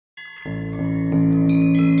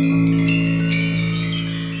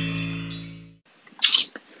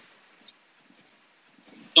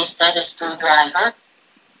that a screwdriver?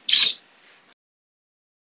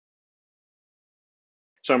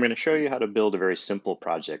 So I'm going to show you how to build a very simple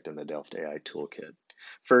project in the Delft AI Toolkit.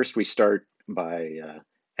 First, we start by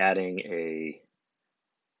adding a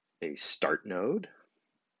start node.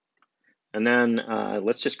 And then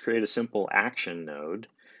let's just create a simple action node.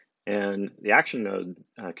 And the action node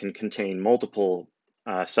can contain multiple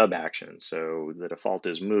sub-actions. So the default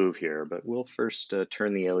is move here, but we'll first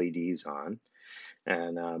turn the LEDs on.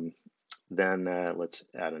 And then let's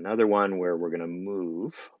add another one where we're going to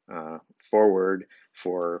move forward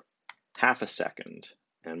for half a second,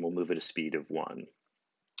 and we'll move at a speed of 1.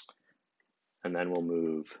 And then we'll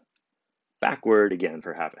move backward again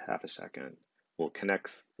for half a second. We'll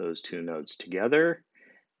connect those two nodes together,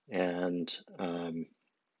 and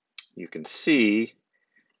you can see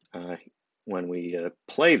when we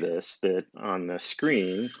play this that on the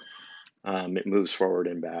screen it moves forward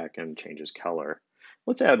and back and changes color.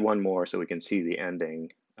 Let's add one more so we can see the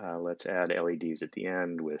ending. Let's add LEDs at the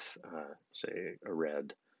end with, say, a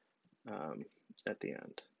red at the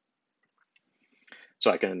end. So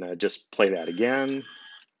I can just play that again,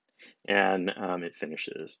 and it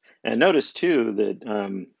finishes. And notice too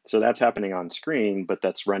that, so that's happening on screen, but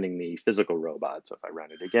that's running the physical robot. So if I run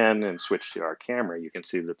it again and switch to our camera, you can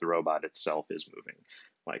see that the robot itself is moving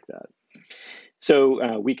like that.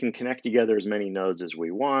 So we can connect together as many nodes as we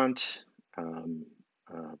want.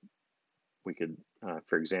 We could,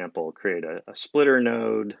 for example, create a splitter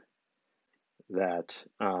node that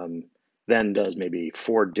then does maybe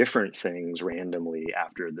 4 different things randomly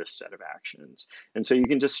after this set of actions. And so you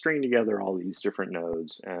can just string together all these different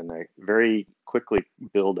nodes and very quickly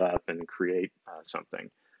build up and create something.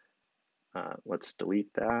 Let's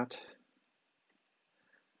delete that.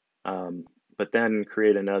 But then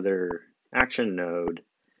create another action node,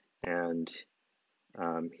 and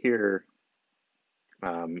here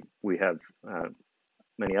we have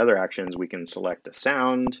many other actions. We can select a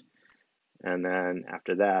sound, and then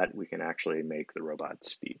after that, we can actually make the robot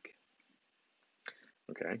speak.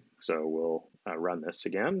 Okay, so we'll run this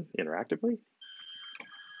again interactively.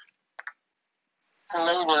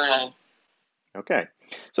 Hello world. Okay,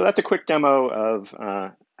 so that's a quick demo of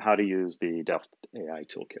how to use the Delft AI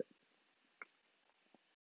Toolkit.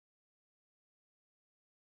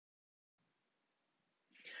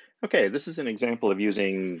 Okay, this is an example of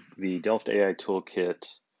using the Delft AI Toolkit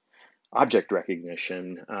object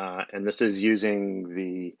recognition, and this is using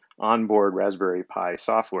the onboard Raspberry Pi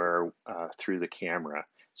software through the camera.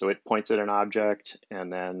 So it points at an object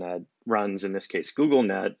and then runs, in this case,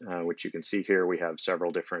 GoogleNet, which you can see here. We have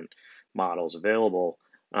several different models available,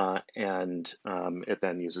 and it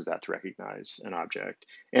then uses that to recognize an object.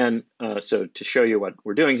 And so to show you what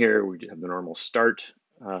we're doing here, we have the normal start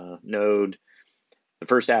node. The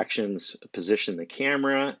first actions position the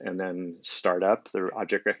camera and then start up the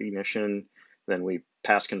object recognition. Then we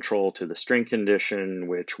pass control to the string condition,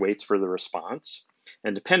 which waits for the response.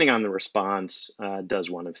 And depending on the response, does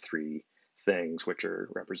one of 3 things, which are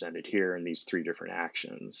represented here in these 3 different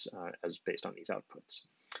actions as based on these outputs.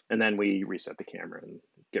 And then we reset the camera and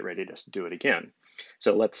get ready to do it again.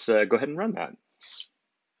 So let's go ahead and run that.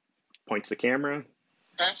 Points the camera.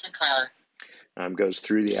 That's a car. Goes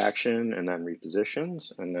through the action and then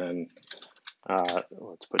repositions, and then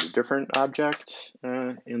let's put a different object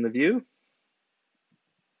in the view.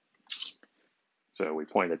 So we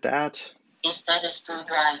point at that. Is that a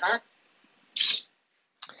screwdriver?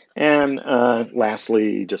 And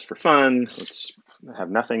lastly, just for fun, let's have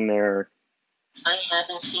nothing there. I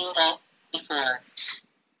haven't seen that before.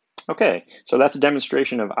 Okay, so that's a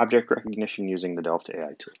demonstration of object recognition using the Delft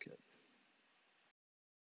AI Toolkit.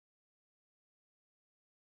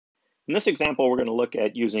 In this example, we're going to look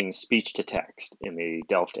at using speech to text in the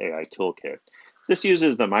Delft AI Toolkit. This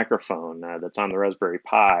uses the microphone that's on the Raspberry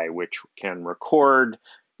Pi, which can record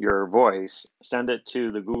your voice, send it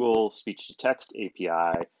to the Google speech to text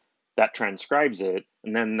API, that transcribes it,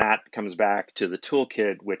 and then that comes back to the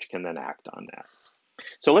toolkit, which can then act on that.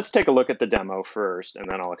 So let's take a look at the demo first, and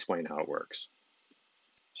then I'll explain how it works.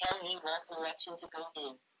 Tell me what direction to go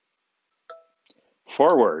in.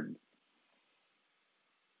 Forward.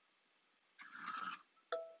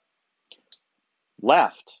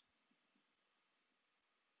 Left.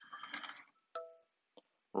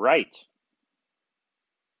 Right.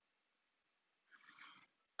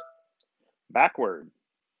 Backward.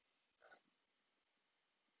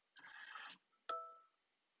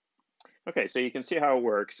 Okay, so you can see how it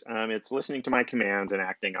works. It's listening to my commands and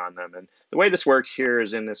acting on them. And the way this works here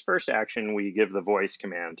is in this first action, we give the voice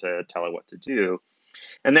command to tell it what to do.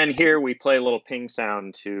 And then here we play a little ping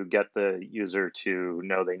sound to get the user to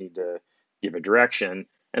know they need to give a direction.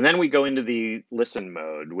 And then we go into the listen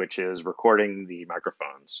mode, which is recording the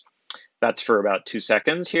microphones. That's for about 2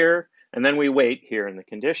 seconds here. And then we wait here in the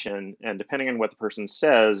condition. And depending on what the person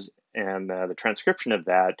says and the transcription of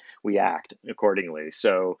that, we act accordingly.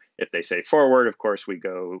 So if they say forward, of course, we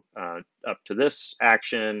go up to this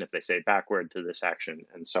action. If they say backward, to this action,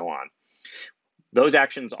 and so on. Those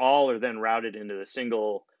actions all are then routed into the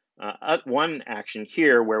single one action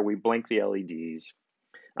here where we blink the LEDs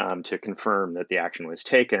to confirm that the action was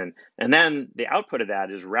taken. And then the output of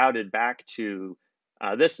that is routed back to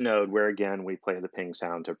this node where, again, we play the ping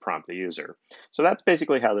sound to prompt the user. So that's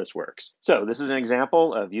basically how this works. So this is an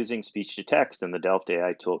example of using speech to text in the Delft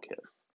AI Toolkit.